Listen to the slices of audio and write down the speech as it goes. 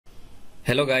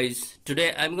Hello guys,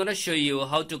 today I'm gonna show you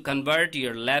how to convert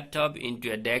your laptop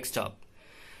into a desktop.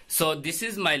 So this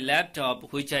is my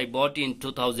laptop which I bought in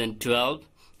 2012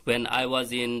 when I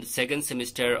was in second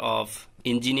semester of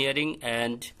engineering,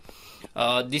 and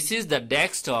this is the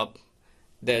desktop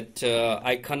that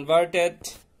I converted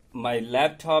my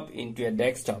laptop into a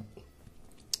desktop.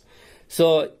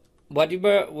 So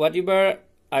whatever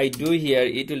I do here,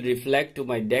 it will reflect to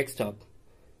my desktop.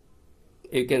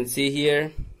 You can see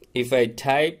here, if I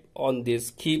type on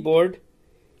this keyboard,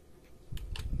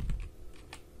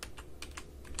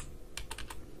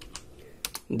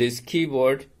 this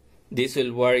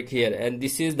will work here, and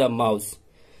this is the mouse.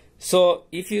 So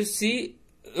if you see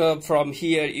from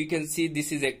here, you can see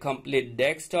this is a complete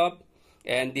desktop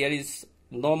and there is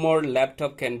no more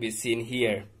laptop can be seen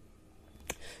here.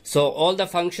 So all the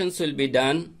functions will be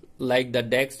done like the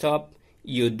desktop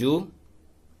you do.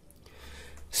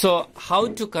 So how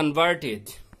to convert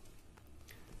it?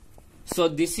 So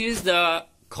this is the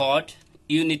code.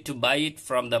 You need to buy it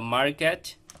from the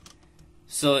market.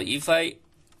 So if I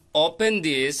open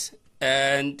this,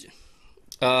 and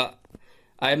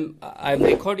I'm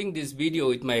recording this video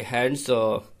with my hand,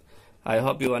 so I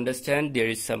hope you understand there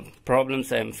is some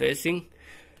problems I am facing.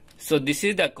 So this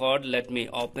is the code. Let me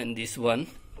open this one.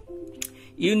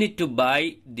 You need to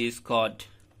buy this code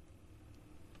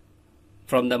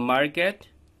from the market,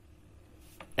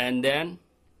 and then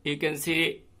you can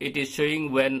see it is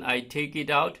showing when I take it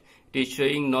out, it is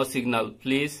showing no signal.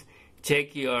 Please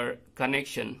check your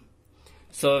connection.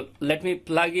 So let me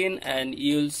plug in and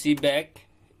you'll see back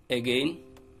again.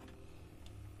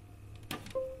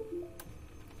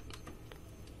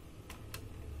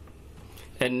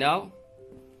 And now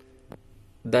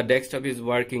the desktop is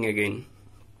working again.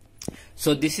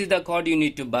 So this is the code you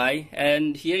need to buy,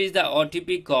 and here is the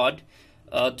OTP code.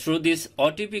 Through this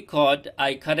OTP code,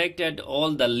 I connected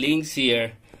all the links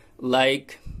here.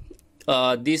 Like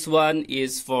this one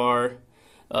is for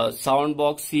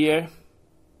soundbox here,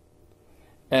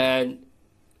 and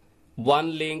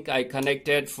one link I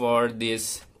connected for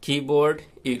this keyboard.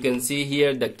 You can see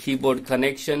here the keyboard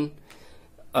connection.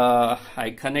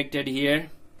 I connected here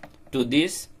to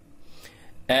this,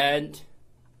 and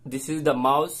this is the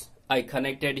mouse I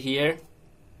connected here.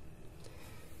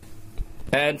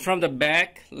 And from the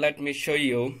back, let me show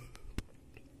you.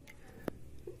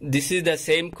 This is the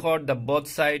same code. The both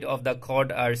sides of the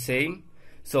code are same.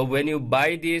 So when you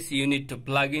buy this, you need to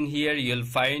plug in here. You'll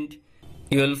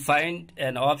find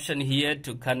an option here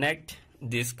to connect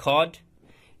this code,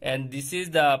 and this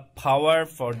is the power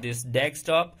for this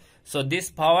desktop. So this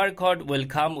power code will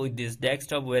come with this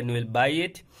desktop when we'll buy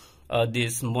it,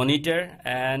 this monitor.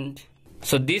 And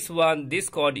so this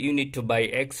code you need to buy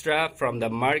extra from the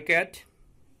market,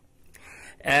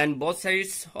 and both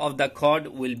sides of the code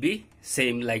will be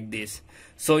same like this.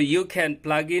 So you can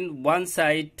plug in one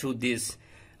side to this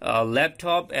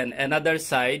laptop and another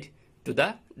side to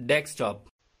the desktop.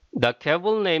 The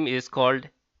cable name is called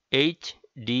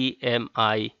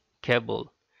HDMI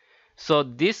cable. So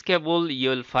this cable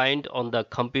you'll find on the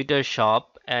computer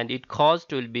shop, and it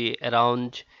cost will be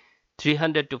around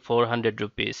 300 to 400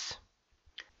 rupees.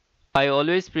 I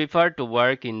always prefer to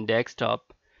work in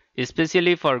desktop,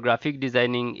 especially for graphic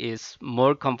designing. Is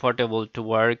more comfortable to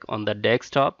work on the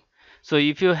desktop. So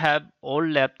if you have old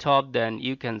laptop, then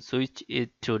you can switch it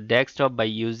to desktop by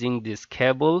using this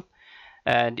cable.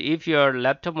 And if your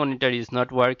laptop monitor is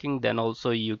not working, then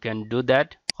also you can do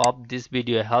that. Hope this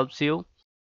video helps you.